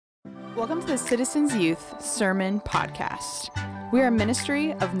Welcome to the Citizens Youth Sermon Podcast. We are a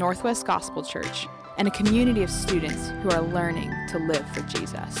ministry of Northwest Gospel Church and a community of students who are learning to live for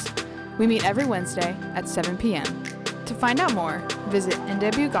Jesus. We meet every Wednesday at 7 p.m. To find out more, visit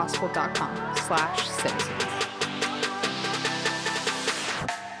nwgospel.com/citizens.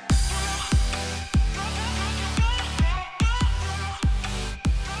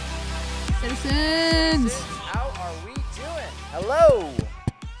 Citizens! How are we doing? Hello!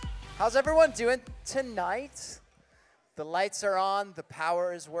 How's everyone doing tonight? The lights are on, the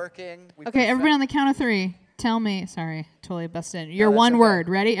power is working. Okay, everybody on the count of three. Tell me, sorry, totally busted in. Your that's one okay. word.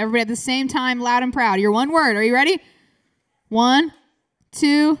 Ready? Everybody at the same time, loud and proud. Your one word. Are you ready? 1,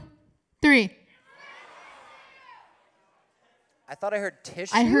 2, 3. I thought I heard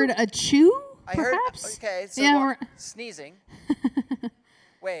tissue. I heard a chew, perhaps? Okay, so yeah, sneezing.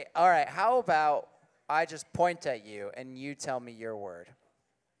 Wait, all right, how about I just point at you and you tell me your word?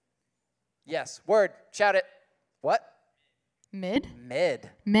 Yes, word, shout it. What? Mid? Mid.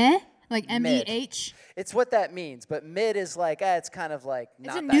 Meh? Like M-E-H? It's what that means, but mid is like, it's kind of like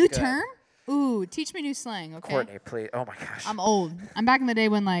not It's a that new good. term? Ooh, teach me new slang, okay? Courtney, please. Oh my gosh. I'm old. I'm back in the day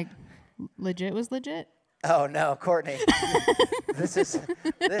when, like, legit was legit. Oh no, Courtney. This is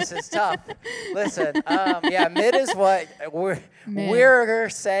tough. Listen, yeah, mid is what we're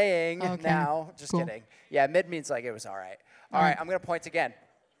saying Okay. now. Just Cool. kidding. Yeah, mid means like it was all right. All right, I'm gonna point again.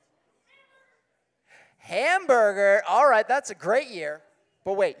 Hamburger. All right, that's a great year.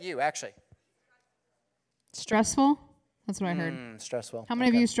 But wait, you actually. Stressful? That's what I heard. Stressful. How many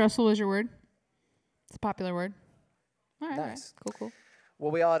of you stressful was your word? It's a popular word. All right. Nice. All right. Cool. Well,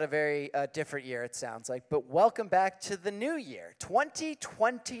 we all had a very different year, it sounds like. But welcome back to the new year,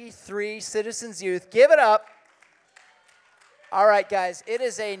 2023 Citizens Youth. Give it up. All right, guys, it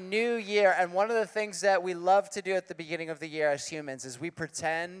is a new year, and one of the things that we love to do at the beginning of the year as humans is we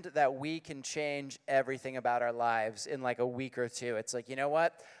pretend that we can change everything about our lives in like a week or two. It's like, you know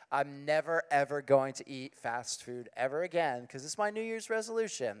what? I'm never, ever going to eat fast food ever again because it's my New Year's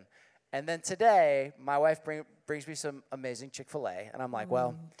resolution. And then today, my wife brings me some amazing Chick-fil-A, and I'm like,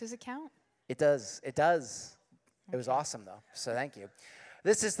 well. Does it count? It does. It does. Okay. It was awesome, though, so thank you.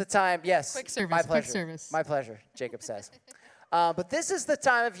 This is the time, yes. Quick service, my pleasure. quick service. My pleasure, Jacob says. But this is the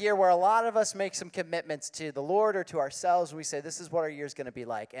time of year where a lot of us make some commitments to the Lord or to ourselves. We say, this is what our year's going to be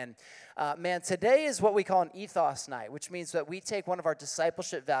like. And man, today is what we call an ethos night, which means that we take one of our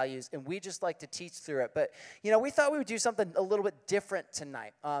discipleship values and we just like to teach through it. But, you know, we thought we would do something a little bit different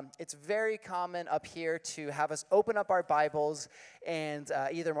tonight. It's very common up here to have us open up our Bibles and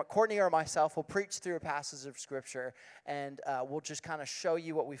either Courtney or myself will preach through a passage of Scripture, and we'll just kind of show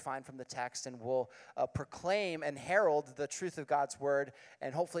you what we find from the text, and we'll proclaim and herald the truth of God's Word,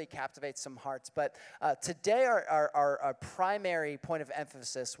 and hopefully captivate some hearts. But today our primary point of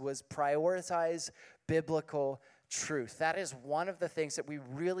emphasis was prioritize biblical truth. That is one of the things that we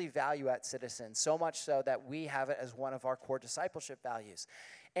really value at Citizens, so much so that we have it as one of our core discipleship values.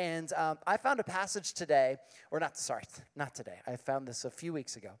 And I found a passage today, not today. I found this a few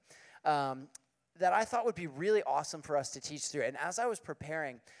weeks ago, that I thought would be really awesome for us to teach through. And as I was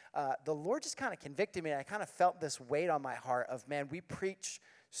preparing, the Lord just kind of convicted me, and I kind of felt this weight on my heart of, man, we preach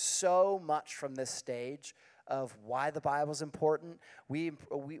so much from this stage of why the Bible's important. We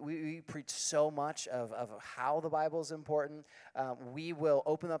preach so much of how the Bible's important. We will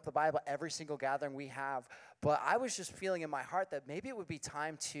open up the Bible every single gathering we have. But I was just feeling in my heart that maybe it would be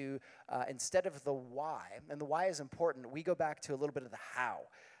time to, instead of the why, and the why is important, we go back to a little bit of the how.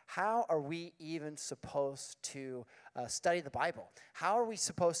 How are we even supposed to study the Bible? How are we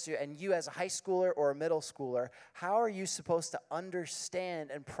supposed to, and you as a high schooler or a middle schooler, how are you supposed to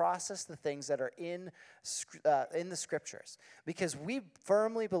understand and process the things that are in the Scriptures? Because we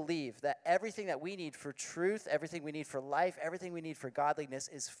firmly believe that everything that we need for truth, everything we need for life, everything we need for godliness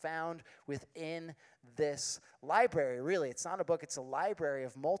is found within this library. Really, it's not a book, it's a library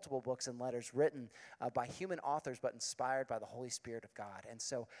of multiple books and letters written by human authors but inspired by the Holy Spirit of God. And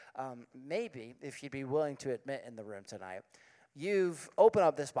so maybe, if you'd be willing to admit in the room tonight, you've opened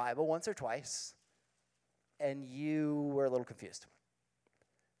up this Bible once or twice and you were a little confused.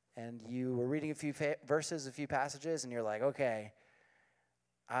 And you were reading a few verses, a few passages, and you're like, okay,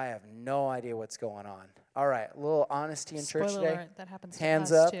 I have no idea what's going on. All right, a little honesty in church today. Alert, that happens to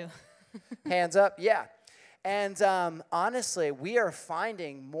Hands us up. too. Hands up, yeah. And honestly, we are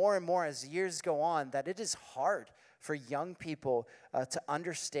finding more and more as years go on that it is hard for young people to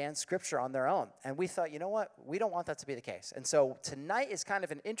understand Scripture on their own. And we thought, you know what? We don't want that to be the case. And so tonight is kind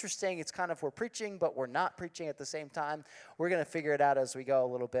of it's kind of we're preaching, but we're not preaching at the same time. We're going to figure it out as we go a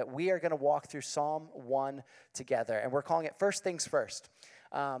little bit. We are going to walk through Psalm 1 together, and we're calling it First Things First.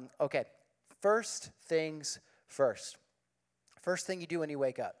 Okay, first things first. First thing you do when you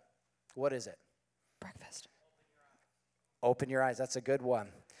wake up, what is it? Breakfast. Open your eyes. That's a good one.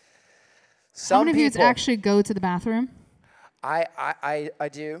 How many of you actually go to the bathroom? I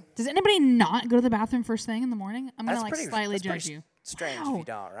do. Does anybody not go to the bathroom first thing in the morning? I'm going to slightly judge you. Strange if you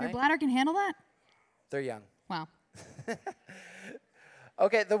don't, right? Your bladder can handle that? They're young. Wow.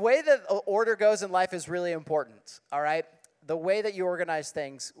 Okay, the way that order goes in life is really important, all right? The way that you organize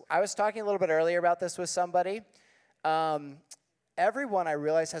things. I was talking a little bit earlier about this with somebody. Everyone, I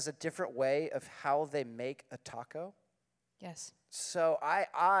realize, has a different way of how they make a taco. Yes. So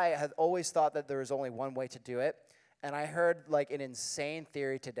I had always thought that there was only one way to do it. And I heard like an insane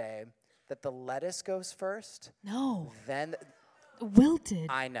theory today that the lettuce goes first. No. Then wilted.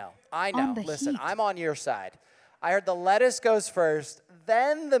 I know. On the Listen, heat. I'm on your side. I heard the lettuce goes first,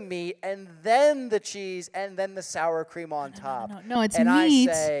 then the meat, and then the cheese, and then the sour cream on top. No, it's and meat.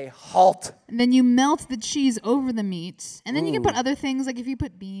 I say, halt. And then you melt the cheese over the meat. And then you can put other things, like if you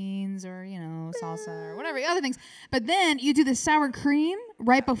put beans or, salsa or whatever, other things. But then you do the sour cream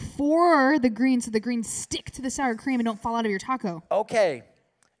right before the greens, so the greens stick to the sour cream and don't fall out of your taco. Okay,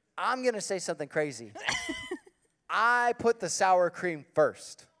 I'm going to say something crazy. I put the sour cream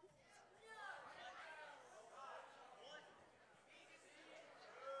first.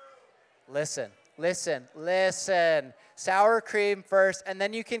 Listen. Sour cream first, and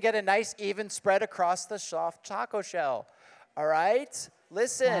then you can get a nice even spread across the soft taco shell. All right?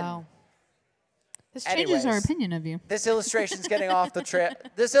 Listen. Wow. This changes our opinion of you. This illustration's getting off the trip.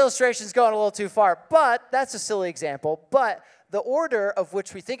 This illustration's going a little too far, but that's a silly example. But the order of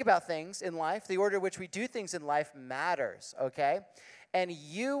which we think about things in life, the order of which we do things in life matters, okay? And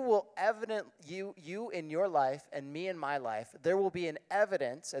you will you in your life and me in my life, there will be an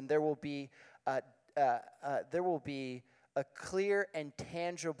evidence and there will be a clear and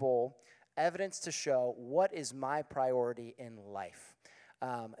tangible evidence to show what is my priority in life.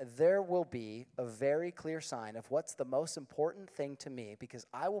 There will be a very clear sign of what's the most important thing to me because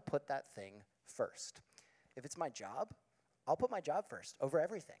I will put that thing first. If it's my job, I'll put my job first over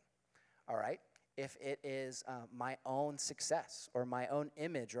everything, all right? If it is my own success or my own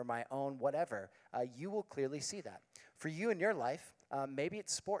image or my own whatever, you will clearly see that. For you in your life, maybe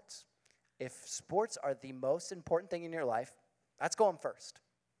it's sports. If sports are the most important thing in your life, that's going first.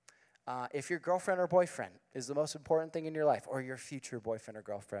 If your girlfriend or boyfriend is the most important thing in your life, or your future boyfriend or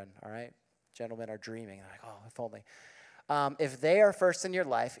girlfriend, all right? Gentlemen are dreaming, like, oh, if only. If they are first in your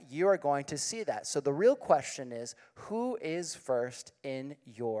life, you are going to see that. So the real question is, who is first in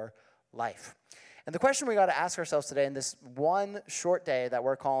your life? And the question we got to ask ourselves today in this one short day that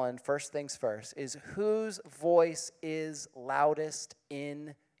we're calling First Things First is, whose voice is loudest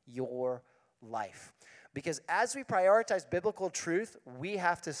in your life? Because as we prioritize biblical truth, we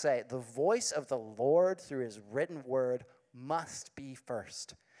have to say the voice of the Lord through his written word must be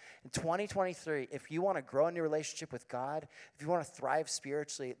first. In 2023, if you want to grow in your relationship with God, if you want to thrive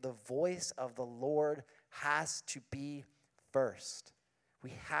spiritually, the voice of the Lord has to be first.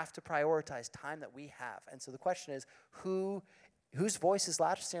 We have to prioritize time that we have. And so the question is, whose voice is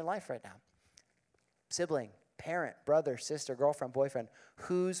loudest in your life right now? Sibling, parent, brother, sister, girlfriend, boyfriend,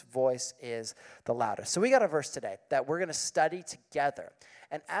 whose voice is the loudest? So we got a verse today that we're going to study together.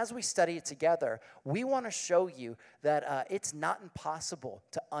 And as we study it together, we want to show you that it's not impossible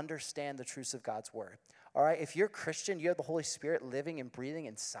to understand the truths of God's word. All right, if you're Christian, you have the Holy Spirit living and breathing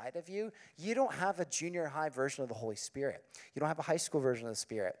inside of you. You don't have a junior high version of the Holy Spirit. You don't have a high school version of the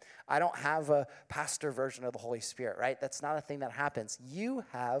Spirit. I don't have a pastor version of the Holy Spirit, right? That's not a thing that happens. You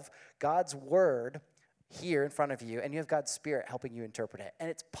have God's word here in front of you, and you have God's Spirit helping you interpret it. And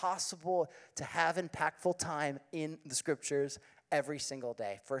it's possible to have impactful time in the scriptures every single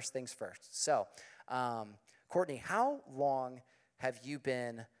day. First things first. So, Courtney, how long have you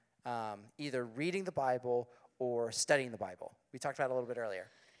been either reading the Bible or studying the Bible? We talked about it a little bit earlier.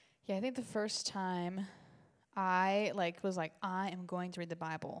 Yeah, I think the first time I was like, I am going to read the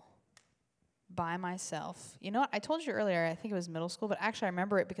Bible by myself. You know what? I told you earlier, I think it was middle school, but actually I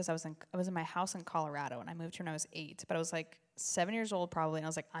remember it because I was in my house in Colorado, and I moved here when I was 8. But I was like 7 years old probably, and I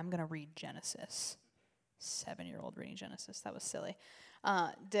was like, I'm going to read Genesis. 7-year-old reading Genesis. That was silly.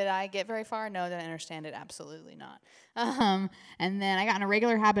 Did I get very far? No. Did I understand it? Absolutely not. And then I got in a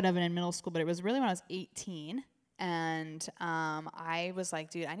regular habit of it in middle school, but it was really when I was 18. And I was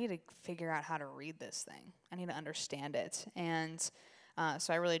like, dude, I need to figure out how to read this thing. I need to understand it. And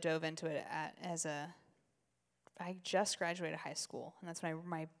so I really dove into it I just graduated high school, and that's when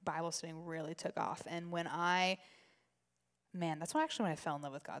my Bible studying really took off. And that's when I fell in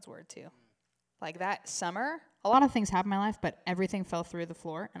love with God's word too. Like that summer, a lot of things happened in my life, but everything fell through the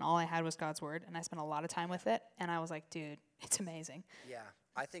floor, and all I had was God's word, and I spent a lot of time with it, and I was like, dude, it's amazing. Yeah,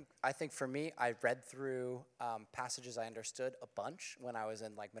 I think for me, I read through passages I understood a bunch when I was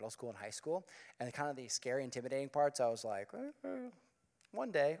in like middle school and high school, and kind of the scary, intimidating parts, I was like, one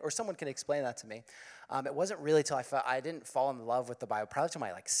day, or someone can explain that to me. It wasn't really till I didn't fall in love with the Bible, probably till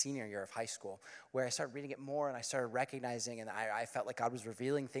my like senior year of high school, where I started reading it more and I started recognizing, and I felt like God was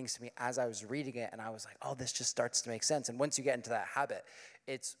revealing things to me as I was reading it, and I was like, oh, this just starts to make sense. And once you get into that habit,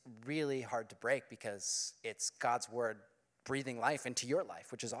 it's really hard to break because it's God's word breathing life into your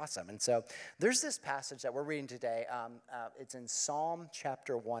life, which is awesome. And so there's this passage that we're reading today. It's in Psalm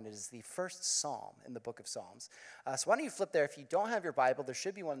chapter 1. It is the first psalm in the book of Psalms. So why don't you flip there? If you don't have your Bible, there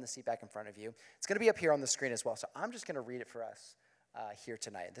should be one in the seat back in front of you. It's going to be up here on the screen as well. So I'm just going to read it for us here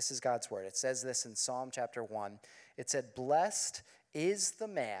tonight. This is God's word. It says this in Psalm chapter 1. It said, "Blessed is the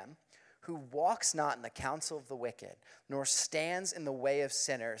man who walks not in the counsel of the wicked, nor stands in the way of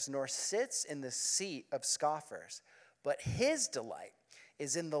sinners, nor sits in the seat of scoffers. But his delight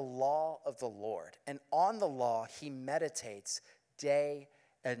is in the law of the Lord, and on the law he meditates day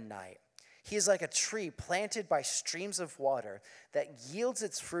and night. He is like a tree planted by streams of water that yields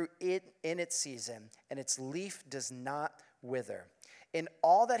its fruit in its season, and its leaf does not wither. In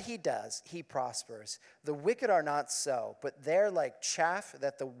all that he does, he prospers. The wicked are not so, but they're like chaff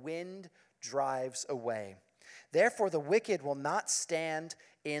that the wind drives away. Therefore, the wicked will not stand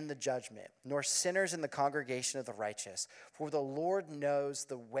in the judgment, nor sinners in the congregation of the righteous. For the Lord knows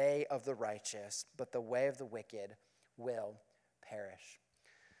the way of the righteous, but the way of the wicked will perish."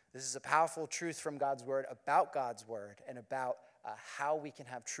 This is a powerful truth from God's word, about God's word, and about how we can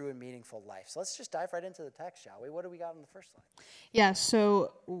have true and meaningful life. So let's just dive right into the text, shall we? What do we got on the first line? Yeah,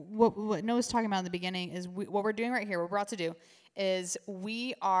 so what Noah's talking about in the beginning is what we're doing right here, what we're about to do, is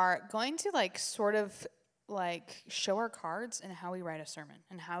we are going to like sort of like show our cards and how we write a sermon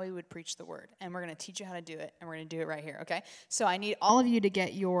and how we would preach the word. And we're going to teach you how to do it, and we're going to do it right here, okay? So I need all of you to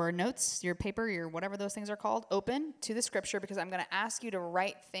get your notes, your paper, your whatever those things are called, open to the scripture, because I'm going to ask you to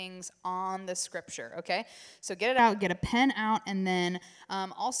write things on the scripture, okay? So get it out, get a pen out, and then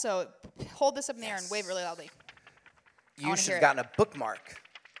also hold this up in the air and wave really loudly. You should have gotten a bookmark.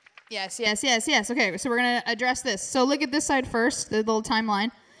 Yes. Okay, so we're going to address this. So look at this side first, the little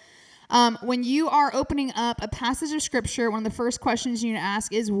timeline. When you are opening up a passage of scripture, one of the first questions you need to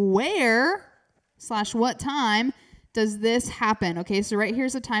ask is where/what time does this happen? Okay, so right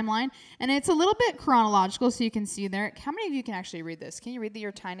here's the timeline, and it's a little bit chronological, so you can see there. How many of you can actually read this? Can you read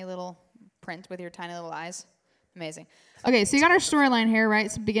your tiny little print with your tiny little eyes? Amazing. Okay, so you got our storyline here,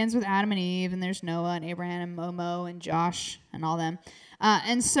 right? So it begins with Adam and Eve, and there's Noah and Abraham and Momo and Josh and all them.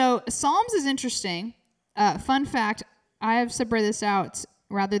 And so Psalms is interesting. Fun fact, I have separated this out.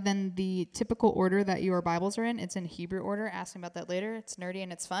 Rather than the typical order that your Bibles are in, it's in Hebrew order. Ask me about that later. It's nerdy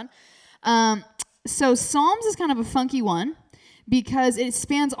and it's fun. So Psalms is kind of a funky one because it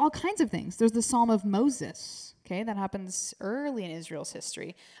spans all kinds of things. There's the Psalm of Moses. Okay, that happens early in Israel's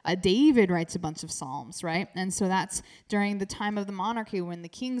history. David writes a bunch of Psalms, right? And so that's during the time of the monarchy when the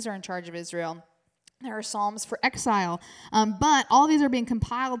kings are in charge of Israel. There are Psalms for exile. But all these are being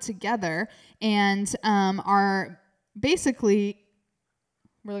compiled together and are basically...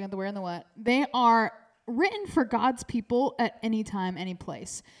 We're looking at the where and the what. They are written for God's people at any time, any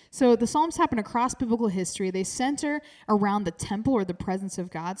place. So the Psalms happen across biblical history. They center around the temple or the presence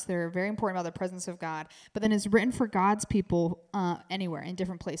of God. So they're very important about the presence of God. But then it's written for God's people anywhere, in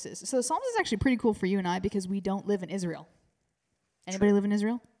different places. So the Psalms is actually pretty cool for you and I because we don't live in Israel. Anybody live in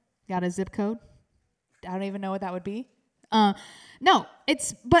Israel? Got a zip code? I don't even know what that would be. No,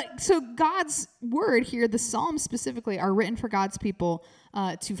 so God's word here, the Psalms specifically, are written for God's people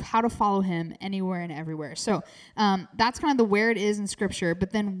to how to follow him anywhere and everywhere. So that's kind of the where it is in Scripture.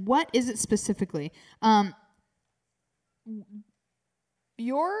 But then what is it specifically? Everything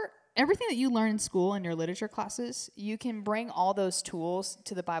that you learn in school in your literature classes, you can bring all those tools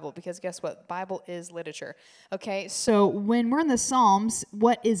to the Bible because guess what? Bible is literature. Okay, so when we're in the Psalms,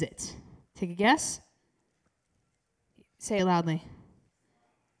 what is it? Take a guess. Say it loudly.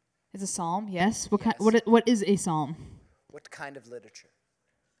 It's a psalm, yes. What is a psalm? What kind of literature?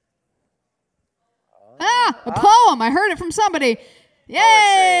 A poem. I heard it from somebody.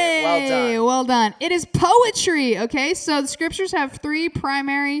 Yay! Poetry. Well done. It is poetry. Okay, so the scriptures have three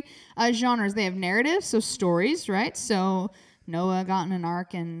primary genres. They have narrative, so stories, right? So Noah got in an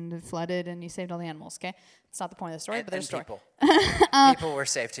ark and flooded, and he saved all the animals. Okay. It's not the point of the story, but there's a story. People were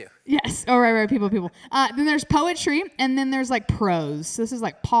saved too. Yes. Oh, right. People. Then there's poetry, and then there's like prose. So this is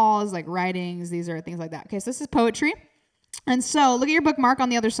like Paul's like writings. These are things like that. Okay, so this is poetry. And so look at your bookmark on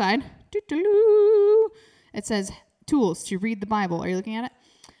the other side. It says tools to read the Bible. Are you looking at it?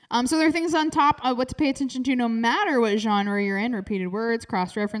 So there are things on top of what to pay attention to no matter what genre you're in, repeated words,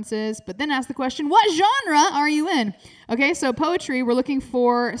 cross-references, but then ask the question, what genre are you in? Okay, so poetry, we're looking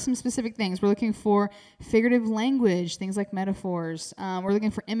for some specific things. We're looking for figurative language, things like metaphors. We're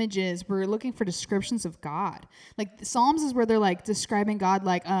looking for images. We're looking for descriptions of God. Like the Psalms is where they're like describing God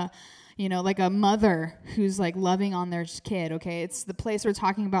like like a mother who's like loving on their kid, okay? It's the place we're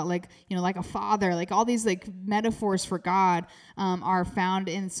talking about like a father, like all these like metaphors for God are found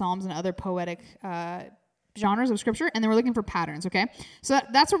in Psalms and other poetic genres of scripture, and then we're looking for patterns, okay? So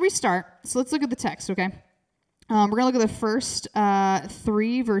that's where we start. So let's look at the text, okay? We're going to look at the first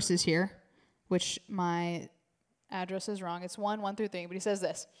 3 verses here, which my address is wrong. It's 1 through 3, but he says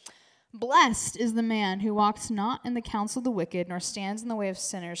this. Blessed is the man who walks not in the counsel of the wicked, nor stands in the way of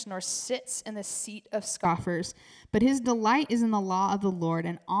sinners, nor sits in the seat of scoffers. But his delight is in the law of the Lord,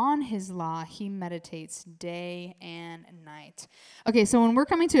 and on his law he meditates day and night. Okay, so when we're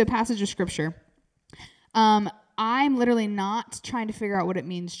coming to a passage of scripture, I'm literally not trying to figure out what it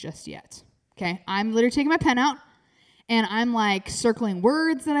means just yet. Okay, I'm literally taking my pen out, and I'm like circling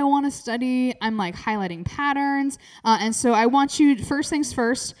words that I want to study. I'm like highlighting patterns. And so I want you, first things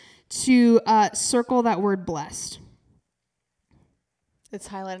first, to circle that word blessed. It's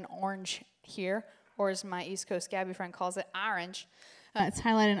highlighted in orange here, or as my East Coast Gabby friend calls it, orange. It's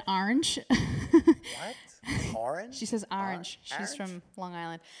highlighted in orange. What? Orange? She says orange. She's orange? from Long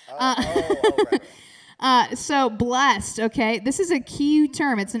Island. Right. So blessed, okay? This is a key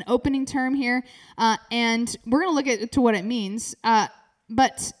term. It's an opening term here, and we're going to look at to what it means.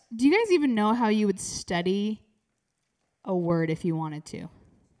 But do you guys even know how you would study a word if you wanted to?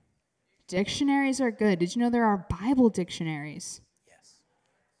 Dictionaries are good. Did you know there are Bible dictionaries? Yes.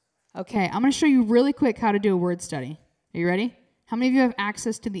 Okay, I'm going to show you really quick how to do a word study. Are you ready? How many of you have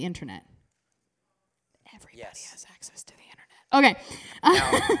access to the internet? Everybody has access to the internet. Okay.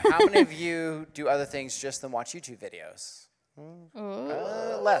 Now, how many of you do other things just than watch YouTube videos?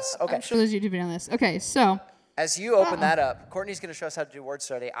 Less. Okay. I'm sure there's YouTube video on this. Okay, so. As you open that up, Courtney's going to show us how to do word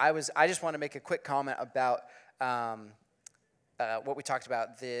study. I just want to make a quick comment about what we talked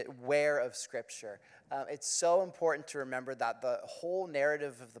about, the where of Scripture. It's so important to remember that the whole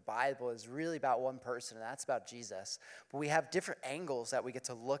narrative of the Bible is really about one person, and that's about Jesus. But we have different angles that we get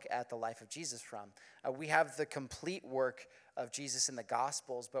to look at the life of Jesus from. We have the complete work of Jesus in the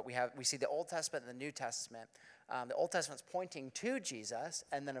Gospels, but we see the Old Testament and the New Testament. The Old Testament's pointing to Jesus,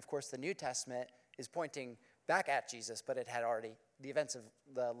 and then, of course, the New Testament is pointing back at Jesus, but the events of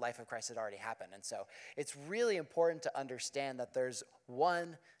the life of Christ had already happened. And so it's really important to understand that there's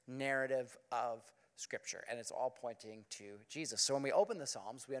one narrative of Scripture, and it's all pointing to Jesus. So when we open the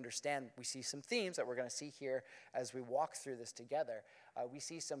Psalms, we see some themes that we're going to see here as we walk through this together. We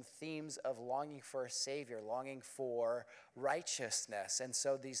see some themes of longing for a Savior, longing for righteousness. And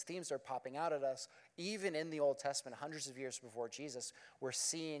so these themes are popping out at us. Even in the Old Testament, hundreds of years before Jesus, we're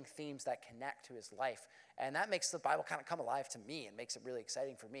seeing themes that connect to his life. And that makes the Bible kind of come alive to me and makes it really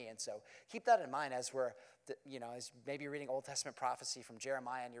exciting for me. And so keep that in mind as as maybe you're reading Old Testament prophecy from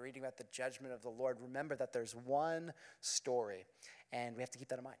Jeremiah and you're reading about the judgment of the Lord. Remember that there's one story, and we have to keep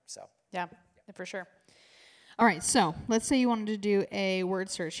that in mind. So yeah, for sure. All right, so let's say you wanted to do a word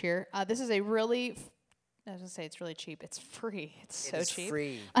search here. This is I was going to say it's really cheap. It's free. It's so cheap.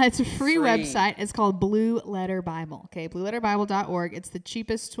 Free. It's a free website. It's called Blue Letter Bible. Okay, blueletterbible.org. It's the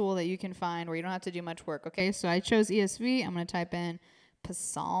cheapest tool that you can find where you don't have to do much work. Okay, so I chose ESV. I'm going to type in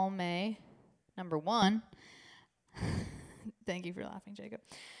Psalm number 1. Thank you for laughing, Jacob.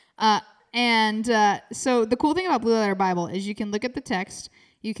 So the cool thing about Blue Letter Bible is you can look at the text,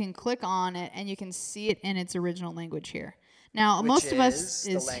 you can click on it, and you can see it in its original language here. Now, most of us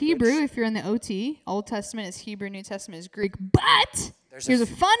is Hebrew if you're in the OT. Old Testament is Hebrew, New Testament is Greek. But here's a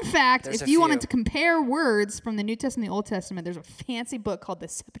fun fact. If you wanted to compare words from the New Testament and the Old Testament, there's a fancy book called the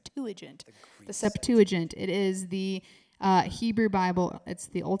Septuagint. The Septuagint. It is the Hebrew Bible. It's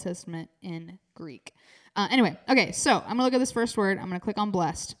the Old Testament in Greek. Anyway, okay, so I'm going to look at this first word. I'm going to click on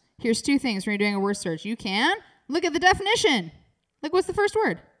blessed. Here's 2 things when you're doing a word search. You can look at the definition. Look, what's the first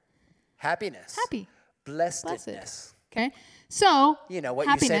word? Happiness. Happy. Blessedness. Blessed. Okay, so you know what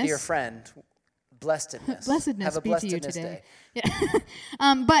happiness, you say to your friend, blessedness. Blessedness Have a be to you blessedness today. Day.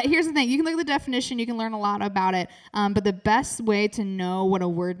 Yeah. But here's the thing. You can look at the definition. You can learn a lot about it. But the best way to know what a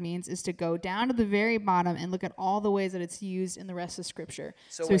word means is to go down to the very bottom and look at all the ways that it's used in the rest of Scripture.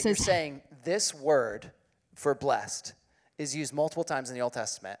 So wait, you're saying this word for blessed is used multiple times in the Old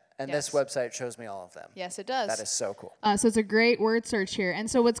Testament, and this website shows me all of them. Yes, it does. That is so cool. So it's a great word search here. And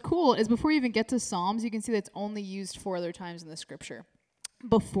so what's cool is before you even get to Psalms, you can see that it's only used 4 other times in the Scripture.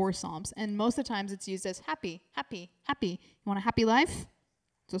 before Psalms. And most of the times it's used as happy, happy, happy. You want a happy life?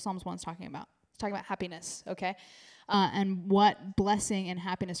 That's what Psalms 1's talking about. It's talking about happiness, okay? And what blessing and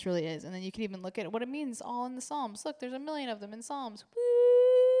happiness really is. And then you can even look at what it means all in the Psalms. Look, there's a million of them in Psalms.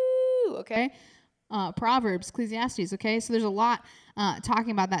 Woo! Okay? Proverbs, Ecclesiastes, okay? So there's a lot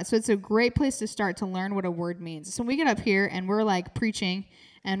talking about that. So it's a great place to start to learn what a word means. So we get up here and we're like preaching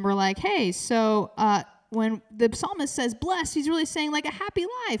and we're like, hey, so when the psalmist says blessed, he's really saying like a happy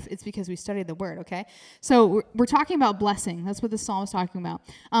life. It's because we studied the word, okay? So we're talking about blessing. That's what the psalm is talking about.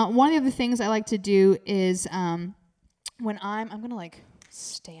 One of the other things I like to do is when I'm going to like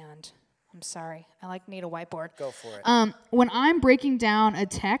stand. I'm sorry. I need a whiteboard. Go for it. When I'm breaking down a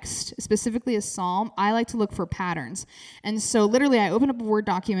text, specifically a psalm, I like to look for patterns. And so literally I open up a Word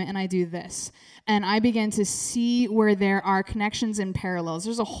document and I do this. And I begin to see where there are connections and parallels.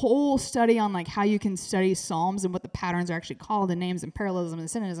 There's a whole study on like how you can study psalms and what the patterns are actually called and names and parallelism and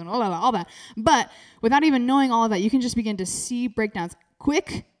synonyms and all that. But without even knowing all of that, you can just begin to see breakdowns.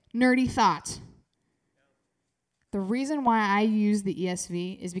 Quick, nerdy thought. The reason why I use the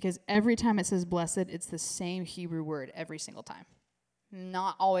ESV is because every time it says blessed, it's the same Hebrew word every single time.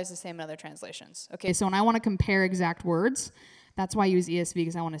 Not always the same in other translations. Okay, so when I want to compare exact words, that's why I use ESV,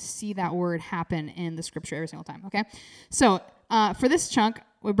 because I want to see that word happen in the scripture every single time, okay? So for this chunk,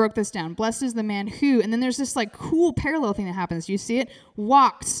 we broke this down. Blessed is the man who, and then there's this like cool parallel thing that happens. Do you see it?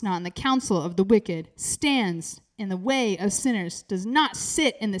 Walks not in the counsel of the wicked, stands in the way of sinners, does not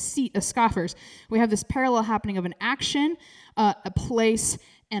sit in the seat of scoffers. We have this parallel happening of an action, a place,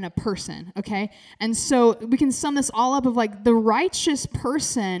 and a person, okay? And so we can sum this all up of like the righteous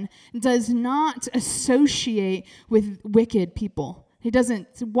person does not associate with wicked people. He doesn't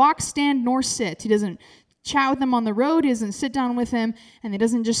walk, stand, nor sit. He doesn't chat with them on the road. He doesn't sit down with him, and he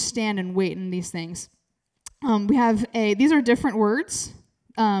doesn't just stand and wait in these things. These are different words.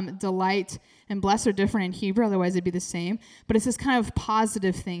 Delight and bless are different in Hebrew, otherwise it'd be the same. But it's this kind of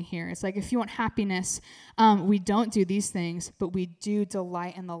positive thing here. It's like if you want happiness, we don't do these things, but we do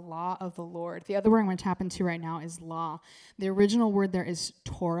delight in the law of the Lord. The other word I'm going to tap into right now is law. The original word there is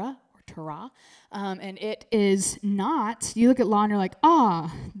Torah, or Torah, and it is not, you look at law and you're like,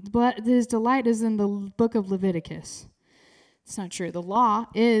 but his delight is in the book of Leviticus. It's not true. The law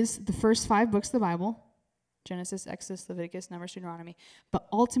is the first 5 books of the Bible, Genesis, Exodus, Leviticus, Numbers, Deuteronomy. But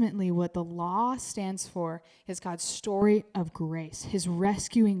ultimately what the law stands for is God's story of grace, his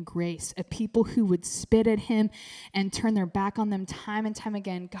rescuing grace, a people who would spit at him and turn their back on them time and time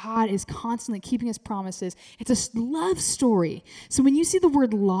again. God is constantly keeping his promises. It's a love story. So when you see the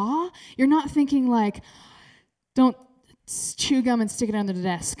word law, you're not thinking like, don't chew gum and stick it under the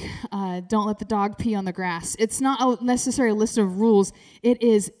desk. Don't let the dog pee on the grass. It's not a necessary list of rules. It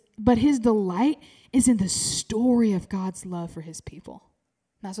is, but his delight is in the story of God's love for his people.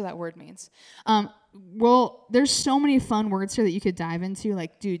 That's what that word means. Well, there's so many fun words here that you could dive into.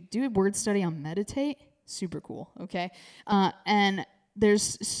 Like, dude, do a word study on meditate. Super cool, okay? And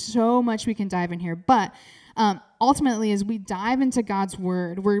there's so much we can dive in here. But ultimately, as we dive into God's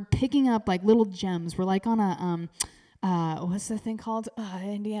word, we're picking up like little gems. We're like on a, what's the thing called?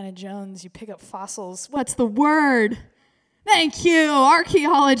 Indiana Jones. You pick up fossils. What's the word? Thank you.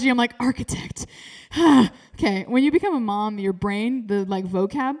 Archaeology. I'm like, architect. Okay. When you become a mom, your brain, the like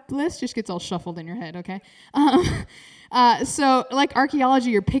vocab list just gets all shuffled in your head, okay? So like archaeology,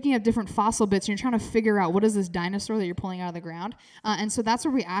 you're picking up different fossil bits and you're trying to figure out what is this dinosaur that you're pulling out of the ground. And so that's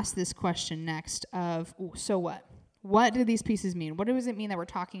where we ask this question next of, so what? What do these pieces mean? What does it mean that we're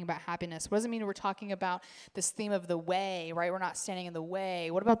talking about happiness? What does it mean we're talking about this theme of the way, right? We're not standing in the way.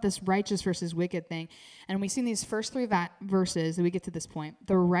 What about this righteous versus wicked thing? And we see in these first 3 verses that we get to this point.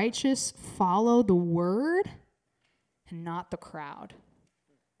 The righteous follow the word and not the crowd.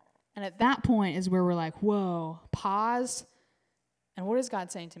 And at that point is where we're like, whoa, pause. And what is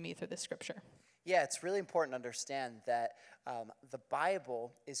God saying to me through this scripture? Yeah, it's really important to understand that the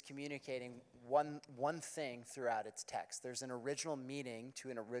Bible is communicating one thing throughout its text. There's an original meaning to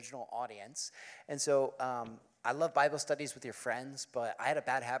an original audience. And so I love Bible studies with your friends, but I had a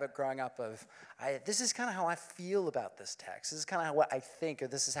bad habit growing up of, this is kind of how I feel about this text. This is kind of what I think, or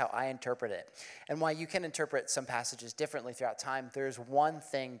this is how I interpret it. And while you can interpret some passages differently throughout time, there's one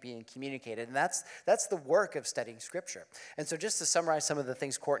thing being communicated, and that's the work of studying Scripture. And so just to summarize some of the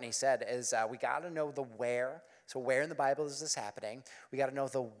things Courtney said is we got to know the where. So where in the Bible is this happening? We got to know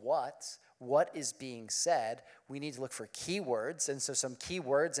the what. what is being said, we need to look for keywords. And so some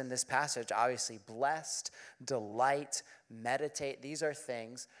keywords in this passage, obviously blessed, delight, meditate. These are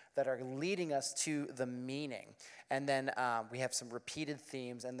things that are leading us to the meaning. And then we have some repeated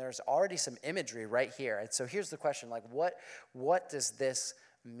themes, and there's already some imagery right here. And so here's the question, like what does this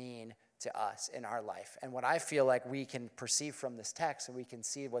mean to us in our life? And what I feel like we can perceive from this text, and we can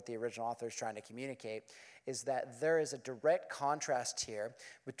see what the original author is trying to communicate, is that there is a direct contrast here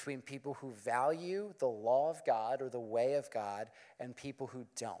between people who value the law of God or the way of God and people who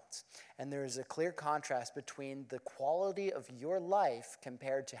don't. And there is a clear contrast between the quality of your life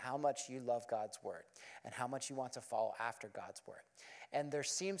compared to how much you love God's word and how much you want to follow after God's word. And there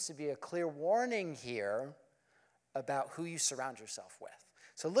seems to be a clear warning here about who you surround yourself with.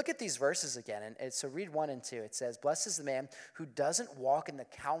 So look at these verses again. And so read 1 and 2. It says, "Blessed is the man who doesn't walk in the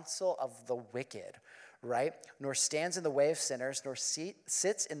counsel of the wicked," right? "Nor stands in the way of sinners, nor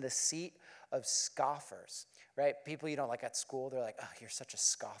sits in the seat of scoffers," right? People you don't like at school, they're like, "Oh, you're such a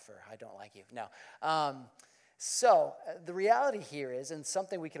scoffer. I don't like you." No. So the reality here is, and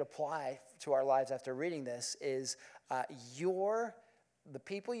something we could apply to our lives after reading this, is the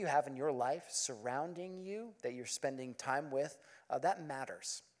people you have in your life surrounding you, that you're spending time with, that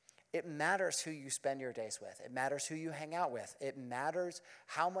matters. It matters who you spend your days with. It matters who you hang out with. It matters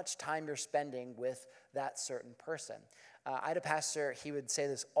how much time you're spending with that certain person. I had a pastor, he would say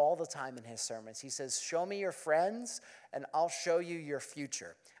this all the time in his sermons. He says, "Show me your friends, and I'll show you your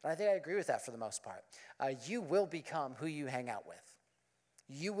future." And I think I agree with that for the most part. You will become who you hang out with.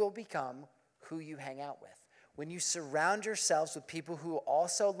 You will become who you hang out with. When you surround yourselves with people who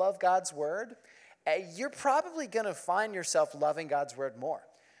also love God's word, you're probably going to find yourself loving God's word more.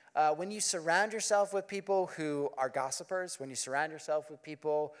 When you surround yourself with people who are gossipers, when you surround yourself with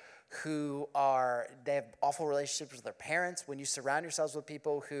people who they have awful relationships with their parents, when you surround yourselves with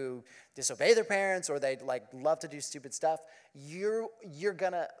people who disobey their parents or they love to do stupid stuff, you're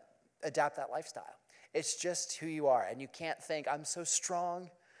going to adapt that lifestyle. It's just who you are. And you can't think, "I'm so strong,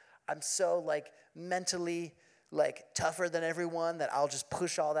 I'm so mentally tougher than everyone that I'll just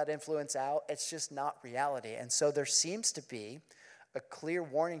push all that influence out." It's just not reality. And so there seems to be a clear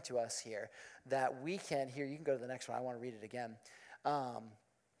warning to us here that we can, here, you can go to the next one, I want to read it again,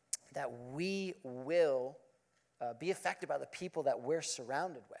 that we will be affected by the people that we're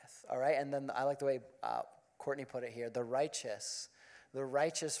surrounded with, all right? And then I like the way Courtney put it here, the righteous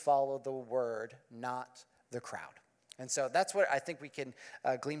follow the word, not the crowd. And so that's what I think we can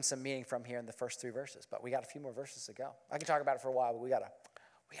glean some meaning from here in the first 3 verses. But we got a few more verses to go. I can talk about it for a while, but we gotta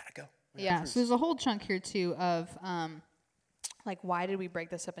go. Yeah, so there's a whole chunk here too of why did we break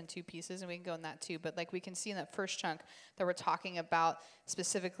this up in 2 pieces? And we can go in that too. But we can see in that first chunk that we're talking about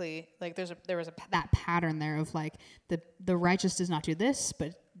specifically, there was that pattern there of the righteous does not do this,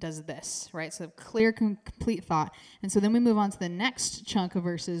 but does this, right? So clear, complete thought. And so then we move on to the next chunk of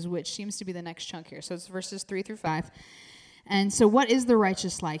verses, which seems to be the next chunk here. So it's verses 3 through 5. And so what is the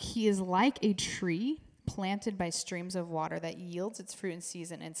righteous like? He is like a tree planted by streams of water that yields its fruit in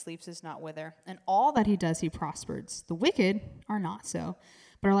season, and its leaves does not wither. And all that he does, he prospers. The wicked are not so,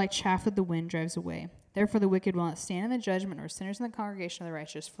 but are like chaff that the wind drives away. Therefore the wicked will not stand in the judgment, or sinners in the congregation of the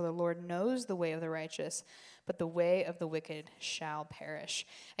righteous. For the Lord knows the way of the righteous, but the way of the wicked shall perish.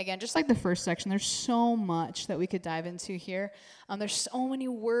 Again, just like the first section, there's so much that we could dive into here. There's so many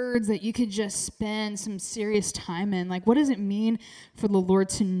words that you could just spend some serious time in. What does it mean for the Lord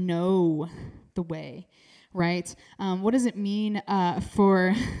to know the way? Right? What does it mean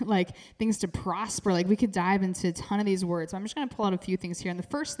for things to prosper? We could dive into a ton of these words. So I'm just going to pull out a few things here. And the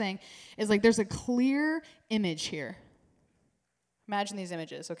first thing is there's a clear image here. Imagine these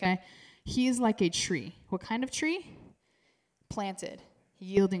images, okay? He is like a tree. What kind of tree? Planted,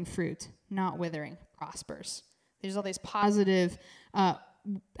 yielding fruit, not withering, prospers. There's all these positive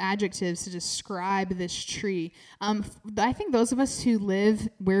adjectives to describe this tree. I think those of us who live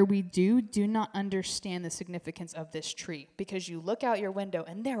where we do not understand the significance of this tree, because you look out your window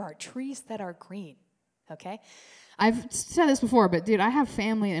and there are trees that are green, okay? I've said this before, but dude, I have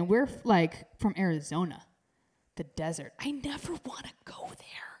family and we're from Arizona, the desert. I never want to go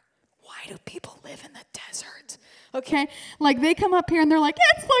there. Why do people live in the desert? Okay? They come up here and they're like,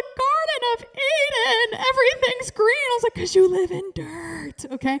 "It's the Garden of Eden. Everything's green." I was like, "'Cause you live in dirt."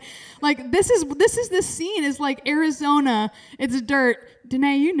 Okay? This is the scene is Arizona. It's dirt.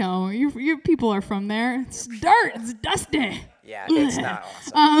 Danae, your people are from there. It's dirt. It's dusty. Yeah, it's not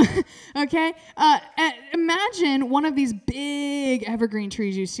awesome. Okay? Imagine one of these big evergreen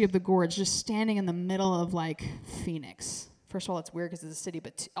trees you see up the gorge just standing in the middle of Phoenix, first of all, it's weird because it's a city,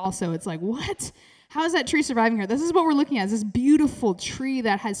 but also it's like, what? How is that tree surviving here? This is what we're looking at, this beautiful tree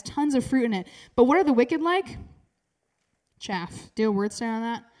that has tons of fruit in it. But what are the wicked like? Chaff. Do a word stare on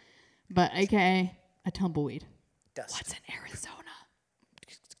that? But AKA a tumbleweed. Dust. What's in Arizona?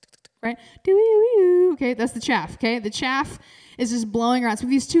 Right? Okay, that's the chaff, okay? The chaff is just blowing around. So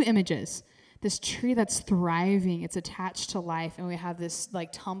these two images. This tree that's thriving, it's attached to life, and we have this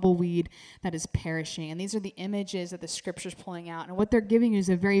like tumbleweed that is perishing. And these are the images that the scripture's pulling out. And what they're giving you is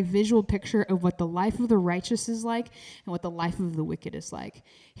a very visual picture of what the life of the righteous is like and what the life of the wicked is like.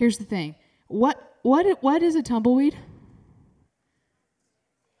 Here's the thing. What is a tumbleweed?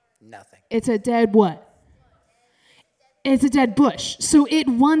 Nothing. It's a dead what? It's a dead bush. So it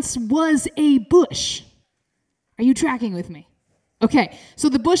once was a bush. Are you tracking with me? Okay, so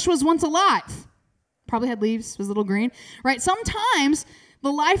the bush was once alive. Probably had leaves, was a little green, right? Sometimes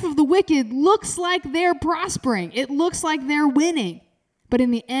the life of the wicked looks like they're prospering. It looks like they're winning. But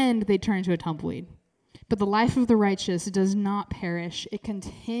in the end, they turn into a tumbleweed. But the life of the righteous does not perish. It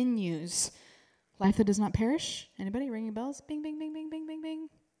continues. Life that does not perish? Anybody ringing bells? Bing, bing, bing, bing, bing, bing, bing.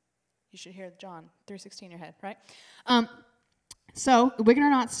 You should hear John 3:16 in your head, right? So, wicked are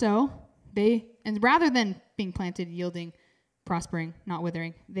not so. And rather than being planted, yielding, prospering, not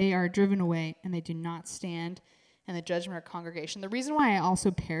withering, they are driven away and they do not stand in the judgment or congregation. The reason why I also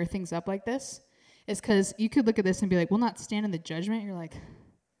pair things up like this is because you could look at this and be like, will not stand in the judgment. You're like,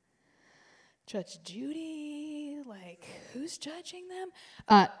 Judge Judy, like, who's judging them?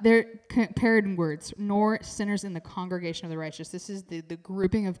 They're paired in words, nor sinners in the congregation of the righteous. This is the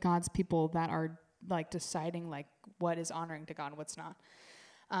grouping of God's people that are like deciding like what is honoring to God and what's not.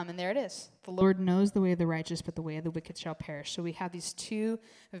 And there it is. The Lord knows the way of the righteous, but the way of the wicked shall perish. So we have these two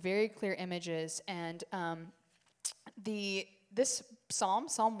very clear images. And this Psalm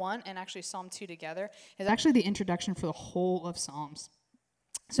 1, and actually Psalm 2 together, is actually the introduction for the whole of Psalms.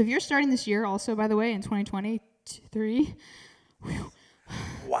 So if you're starting this year also, by the way, in 2023,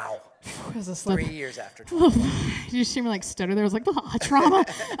 Wow. 3 years after 2020. Did you see me like stutter there? I was like, trauma.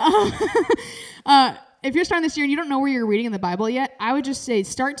 If you're starting this year and you don't know where you're reading in the Bible yet, I would just say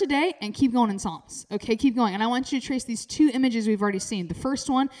start today and keep going in Psalms. Okay, keep going. And I want you to trace these two images we've already seen. The first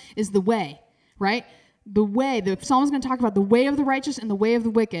one is the way, right? The way. The Psalm is going to talk about the way of the righteous and the way of the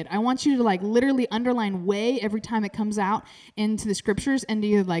wicked. I want you to like literally underline way every time it comes out into the scriptures and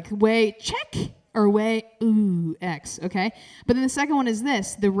do like way, check, or way, X, okay? But then the second one is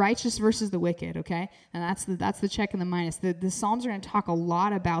this, the righteous versus the wicked, okay? And that's the check and the minus. The Psalms are going to talk a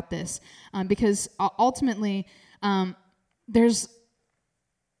lot about this because ultimately there's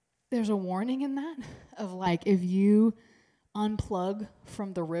a warning in that of like if you unplug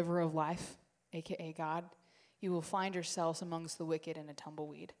from the river of life, a.k.a. God, you will find yourselves amongst the wicked and a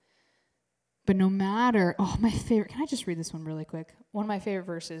tumbleweed. But no matter, my favorite, can I just read this one really quick? One of my favorite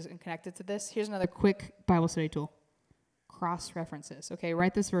verses and connected to this. Here's another quick Bible study tool. Cross references. Okay,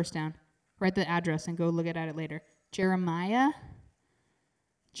 write this verse down. Write the address and go look at it later. Jeremiah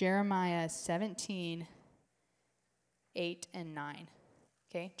 17, 8 and 9.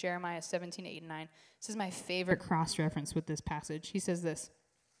 Okay, Jeremiah 17, 8 and 9. This is my favorite cross reference with this passage. He says this,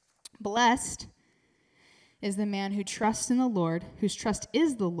 blessed is the man who trusts in the Lord, whose trust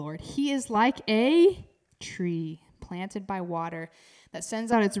is the Lord. He is like a tree planted by water that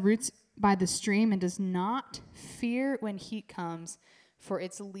sends out its roots by the stream and does not fear when heat comes, for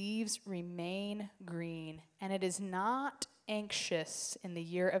its leaves remain green, and it is not anxious in the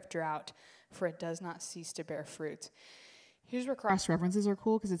year of drought, for it does not cease to bear fruit. Here's where cross references are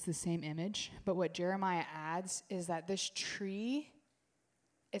cool because it's the same image, but what Jeremiah adds is that this tree,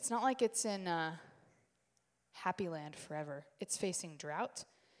 it's not like it's in happy land forever. It's facing drought.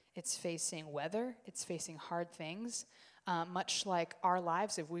 It's facing weather. It's facing hard things. Much like our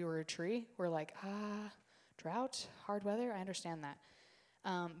lives, if we were a tree, we're like, drought, hard weather. I understand that.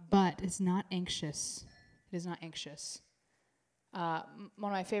 But it's not anxious. It is not anxious. One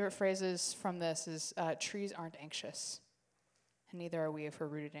of my favorite phrases from this is, trees aren't anxious, and neither are we if we're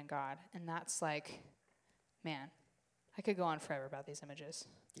rooted in God. And that's like, man, I could go on forever about these images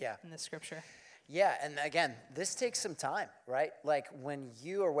in the scripture. Yeah, and again, this takes some time, right? Like when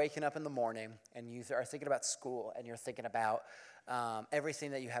you are waking up in the morning and you are thinking about school and you're thinking about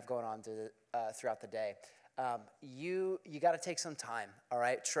everything that you have going on throughout the day, you got to take some time, all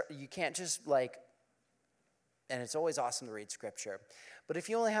right? You can't just like, and it's always awesome to read scripture, but if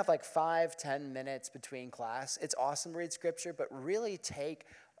you only have like 5-10 minutes between class, it's awesome to read scripture, but really take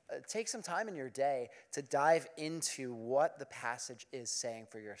take some time in your day to dive into what the passage is saying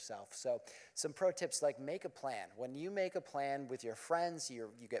for yourself. So some pro tips, like make a plan. When you make a plan with your friends, you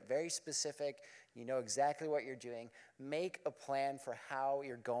get very specific. You know exactly what you're doing. Make a plan for how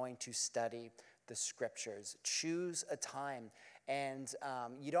you're going to study the scriptures. Choose a time. And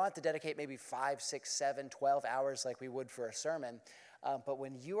you don't have to dedicate maybe 5, 6, 7, 12 hours like we would for a sermon. But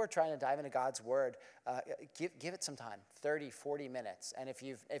when you are trying to dive into God's word, give it some time, 30, 40 minutes. And if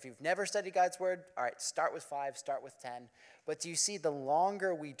you've never studied God's word, all right, start with 5, start with 10. But do you see, the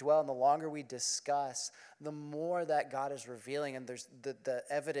longer we dwell and the longer we discuss, the more that God is revealing, and there's the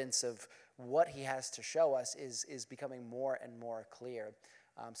evidence of what he has to show us is becoming more and more clear.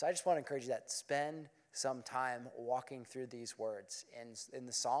 So I just want to encourage you that spend some time walking through these words in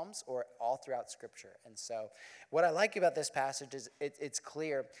the Psalms or all throughout Scripture. And so what I like about this passage is it's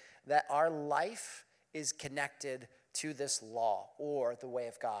clear that our life is connected to this law or the way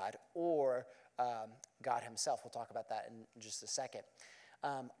of God or God himself. We'll talk about that in just a second.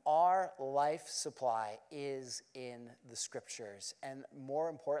 Our life supply is in the Scriptures. And more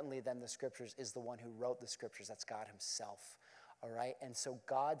importantly than the Scriptures is the one who wrote the Scriptures. That's God himself. All right, and so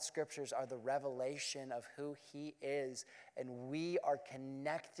God's scriptures are the revelation of who he is, and we are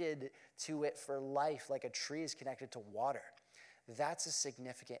connected to it for life like a tree is connected to water. That's a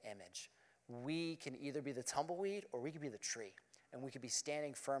significant image. We can either be the tumbleweed or we can be the tree, and we could be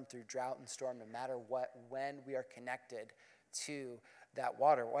standing firm through drought and storm no matter what when we are connected to that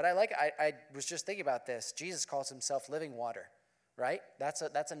water. What I like, I was just thinking about this. Jesus calls himself living water. Right? That's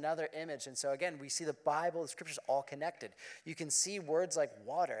another image. And so again, we see the Bible, the scriptures all connected. You can see words like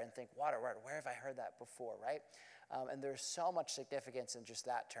water and think, water, where have I heard that before, right? And there's so much significance in just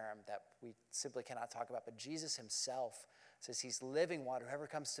that term that we simply cannot talk about. But Jesus himself says he's living water. Whoever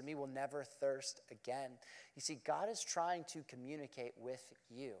comes to me will never thirst again. You see, God is trying to communicate with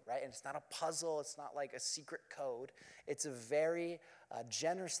you, right? And it's not a puzzle. It's not like a secret code. It's a very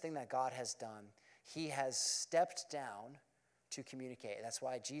generous thing that God has done. He has stepped down to communicate. That's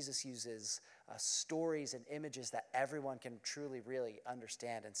why Jesus uses stories and images that everyone can truly, really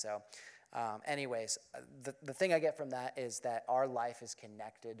understand. And so, anyways, the thing I get from that is that our life is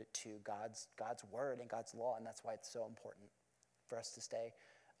connected to God's word and God's law, and that's why it's so important for us to stay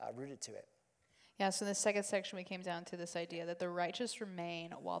rooted to it. Yeah, so in the second section, we came down to this idea that the righteous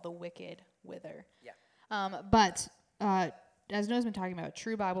remain while the wicked wither. Yeah. But as Noah's been talking about,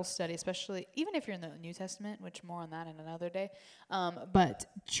 true Bible study, especially even if you're in the New Testament, which more on that in another day, but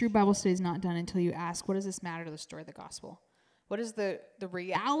true Bible study is not done until you ask, what does this matter to the story of the gospel? What does the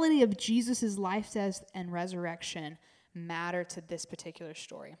reality of Jesus' life, death, and resurrection matter to this particular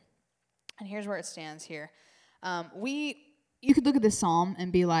story? And here's where it stands here. You could look at this psalm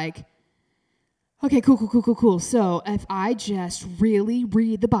and be like, okay, cool. So if I just really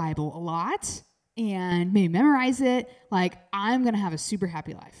read the Bible a lot and maybe memorize it, like, I'm going to have a super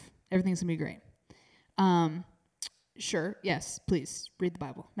happy life. Everything's going to be great. Sure, yes, please, read the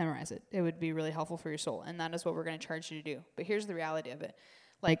Bible, memorize it. It would be really helpful for your soul, and that is what we're going to charge you to do. But here's the reality of it.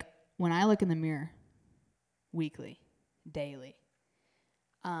 Like, when I look in the mirror, weekly, daily,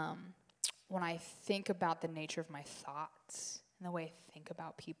 when I think about the nature of my thoughts and the way I think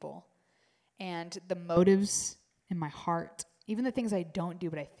about people and the motives in my heart, even the things I don't do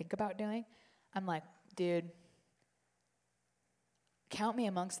but I think about doing, I'm like, dude, count me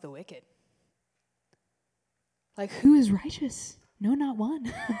amongst the wicked. Like, who is righteous? No, not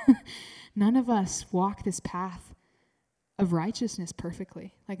one. None of us walk this path of righteousness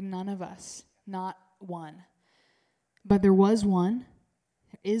perfectly. Like, none of us. Not one. But there is one,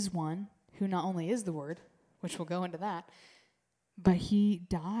 who not only is the Word, which we'll go into that, but he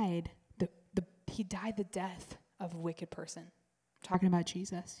died the death of a wicked person. I'm talking about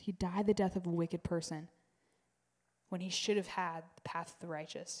Jesus. He died the death of a wicked person when he should have had the path of the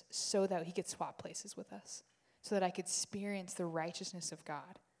righteous so that he could swap places with us, so that I could experience the righteousness of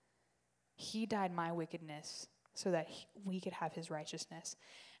God. He died my wickedness so that we could have his righteousness.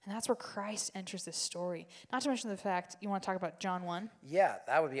 And that's where Christ enters this story. Not to mention the fact, you want to talk about John 1? Yeah,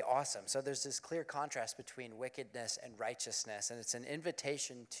 that would be awesome. So there's this clear contrast between wickedness and righteousness, and it's an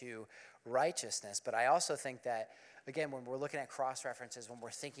invitation to righteousness. But I also think that, again, when we're looking at cross-references, when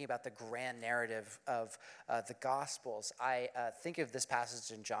we're thinking about the grand narrative of the Gospels, I think of this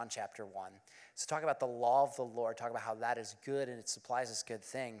passage in John chapter 1. So talk about the law of the Lord, talk about how that is good and it supplies us good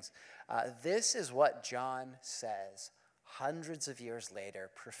things. This is what John says hundreds of years later,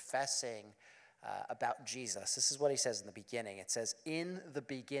 professing about Jesus. This is what he says in the beginning. It says, in the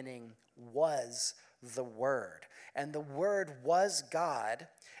beginning was the Word, and the Word was God,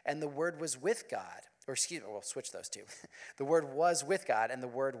 and the Word was with God. or excuse me, we'll switch those two. The Word was with God, and the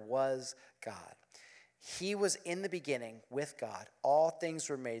Word was God. He was in the beginning with God. All things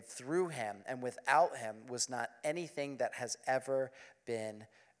were made through him, and without him was not anything that has ever been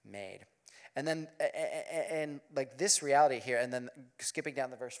made. And then, and like this reality here, and then skipping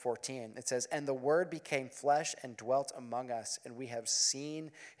down to verse 14, it says, and the Word became flesh and dwelt among us, and we have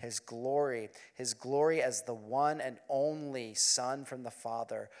seen his glory as the one and only Son from the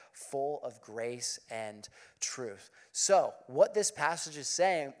Father, full of grace and truth. So what this passage is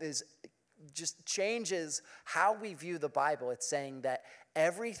saying is just changes how we view the Bible. It's saying that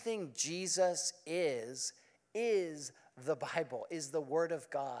everything Jesus is the Bible, is the Word of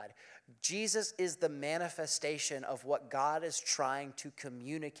God. Jesus is the manifestation of what God is trying to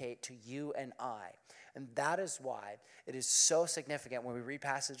communicate to you and I. And that is why it is so significant when we read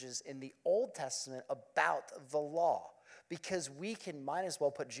passages in the Old Testament about the law, because we might as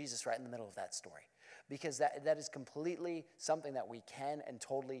well put Jesus right in the middle of that story. Because that is completely something that we can and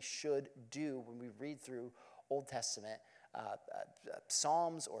totally should do when we read through Old Testament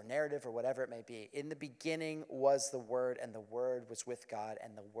Psalms or narrative or whatever it may be. In the beginning was the Word, and the Word was with God,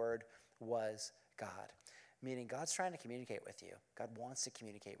 and the Word was God. Meaning God's trying to communicate with you. God wants to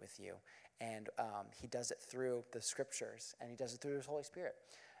communicate with you. And he does it through the Scriptures, and he does it through his Holy Spirit.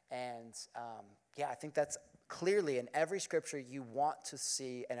 And I think that's clearly in every Scripture you want to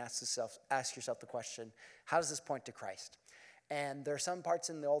see and ask yourself the question, how does this point to Christ? And there are some parts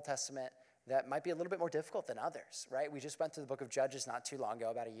in the Old Testament that might be a little bit more difficult than others, right? We just went through the book of Judges not too long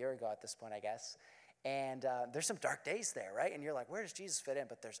ago, about a year ago at this point, I guess. And there's some dark days there, right? And you're like, where does Jesus fit in?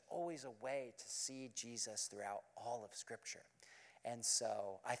 But there's always a way to see Jesus throughout all of Scripture. And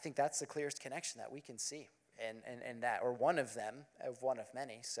so I think that's the clearest connection that we can see in that, or one of them, of one of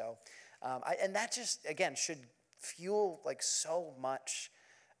many. So, and that just, again, should fuel like so much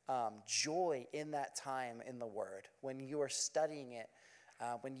joy in that time in the Word. When you are studying it,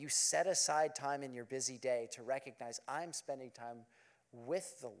 when you set aside time in your busy day to recognize, I'm spending time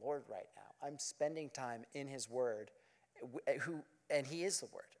with the Lord right now. I'm spending time in his Word, and he is the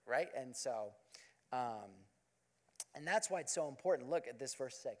Word, right? And so, and that's why it's so important. Look at this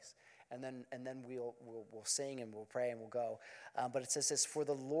verse 6, and then we'll sing and we'll pray and we'll go. But it says this: for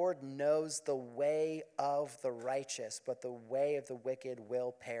the Lord knows the way of the righteous, but the way of the wicked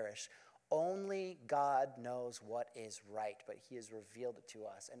will perish. Only God knows what is right, but he has revealed it to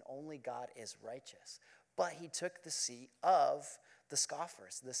us. And only God is righteous. But he took the seat of the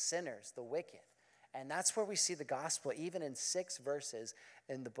scoffers, the sinners, the wicked. And that's where we see the gospel, even in 6 verses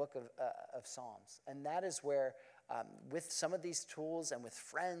in the book of Psalms. And that is where, with some of these tools and with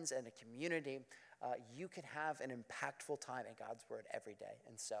friends and a community, you can have an impactful time in God's Word every day.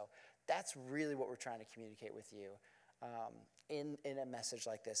 And so that's really what we're trying to communicate with you. In a message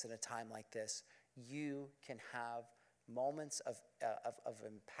like this, in a time like this, you can have moments of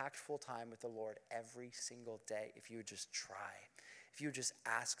impactful time with the Lord every single day if you would just try. If you would just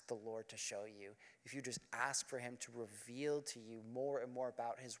ask the Lord to show you. If you just ask for him to reveal to you more and more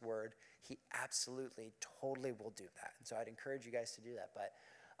about his Word, he absolutely, totally will do that. And so I'd encourage you guys to do that. But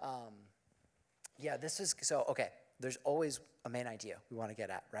this is, so, okay. There's always a main idea we want to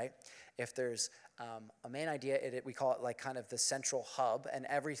get at, right? If there's a main idea, we call it like kind of the central hub, and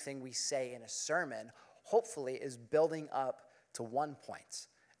everything we say in a sermon, hopefully, is building up to one point.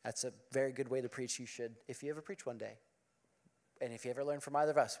 That's a very good way to preach. You should, if you ever preach one day, and if you ever learn from either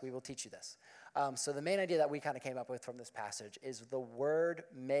of us, we will teach you this. So the main idea that we kind of came up with from this passage is the Word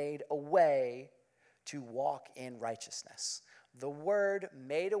made a way to walk in righteousness. The Word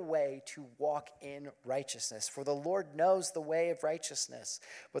made a way to walk in righteousness. For the Lord knows the way of righteousness,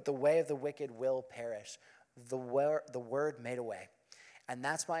 but the way of the wicked will perish. The Word made a way. And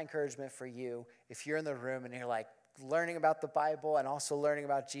that's my encouragement for you. If you're in the room and you're like learning about the Bible and also learning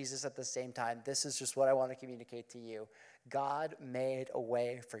about Jesus at the same time, this is just what I want to communicate to you. God made a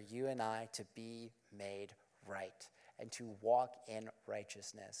way for you and I to be made right and to walk in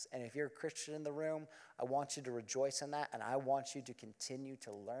righteousness. And if you're a Christian in the room, I want you to rejoice in that, and I want you to continue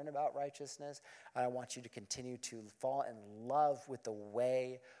to learn about righteousness, and I want you to continue to fall in love with the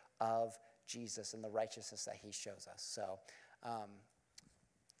way of Jesus and the righteousness that he shows us. So,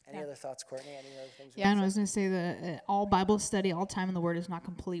 any other thoughts, Courtney? Any other things? Yeah, I was going to say that all Bible study, all time in the Word is not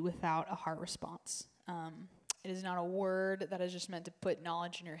complete without a heart response. It is not a word that is just meant to put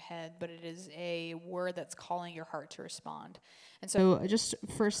knowledge in your head, but it is a word that's calling your heart to respond. And so just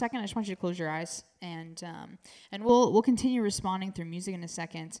for a second, I just want you to close your eyes, and we'll continue responding through music in a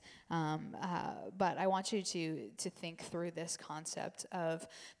second. But I want you to think through this concept of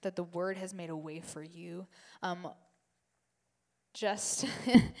that the Word has made a way for you. Just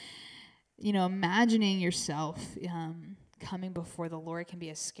imagining yourself coming before the Lord can be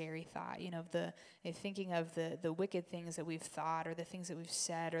a scary thought. Thinking of the wicked things that we've thought, or the things that we've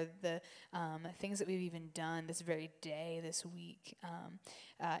said, or the things that we've even done this very day, this week.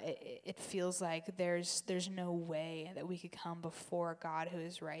 It feels like there's no way that we could come before God who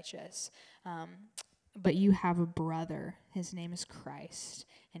is righteous. But you have a brother. His name is Christ,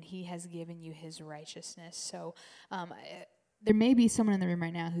 and he has given you his righteousness. So there may be someone in the room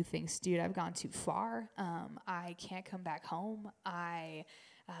right now who thinks, dude, I've gone too far. I can't come back home. I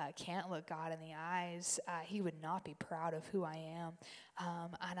can't look God in the eyes. He would not be proud of who I am.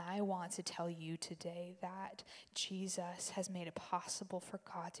 And I want to tell you today that Jesus has made it possible for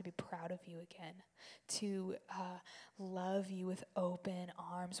God to be proud of you again, to love you with open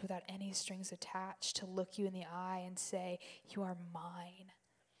arms without any strings attached, to look you in the eye and say, you are mine.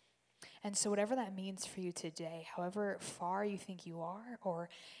 And so whatever that means for you today, however far you think you are, or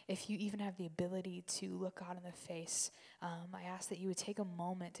if you even have the ability to look God in the face, I ask that you would take a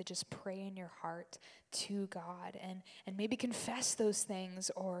moment to just pray in your heart to God and maybe confess those things,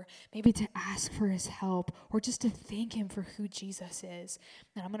 or maybe to ask for his help, or just to thank him for who Jesus is.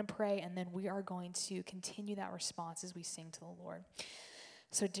 And I'm going to pray, and then we are going to continue that response as we sing to the Lord.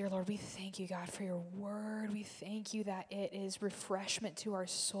 So, dear Lord, we thank you, God, for your word. We thank you that it is refreshment to our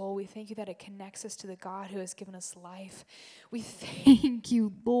soul. We thank you that it connects us to the God who has given us life. We thank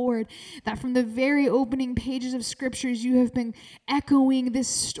you, Lord, that from the very opening pages of scriptures, you have been echoing this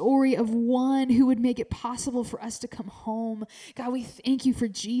story of one who would make it possible for us to come home. God, we thank you for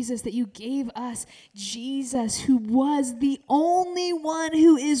Jesus, that you gave us Jesus, who was the only one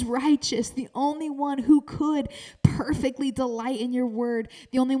who is righteous, the only one who could perfectly delight in your word,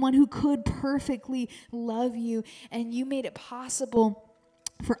 the only one who could perfectly love you. And you made it possible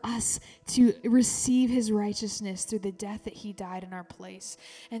for us to receive his righteousness through the death that he died in our place.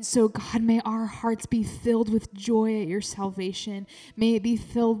 And so, God, may our hearts be filled with joy at your salvation. May it be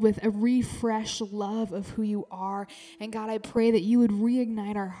filled with a refreshed love of who you are. And God, I pray that you would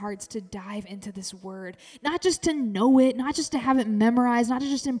reignite our hearts to dive into this word, not just to know it, not just to have it memorized, not to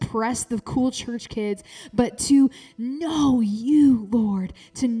just impress the cool church kids, but to know you, Lord,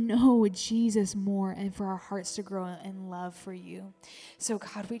 to know Jesus more, and for our hearts to grow in love for you. So,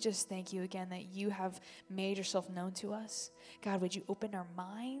 God, we just thank you again that you have made yourself known to us. God, would you open our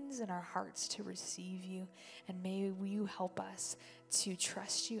minds and our hearts to receive you? And may you help us to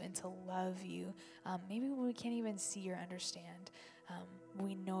trust you and to love you. Maybe when we can't even see or understand,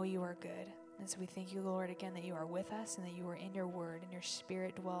 we know you are good. And so we thank you, Lord, again, that you are with us and that you are in your word, and your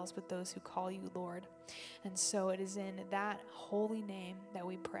spirit dwells with those who call you Lord. And so it is in that holy name that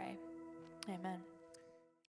we pray. Amen.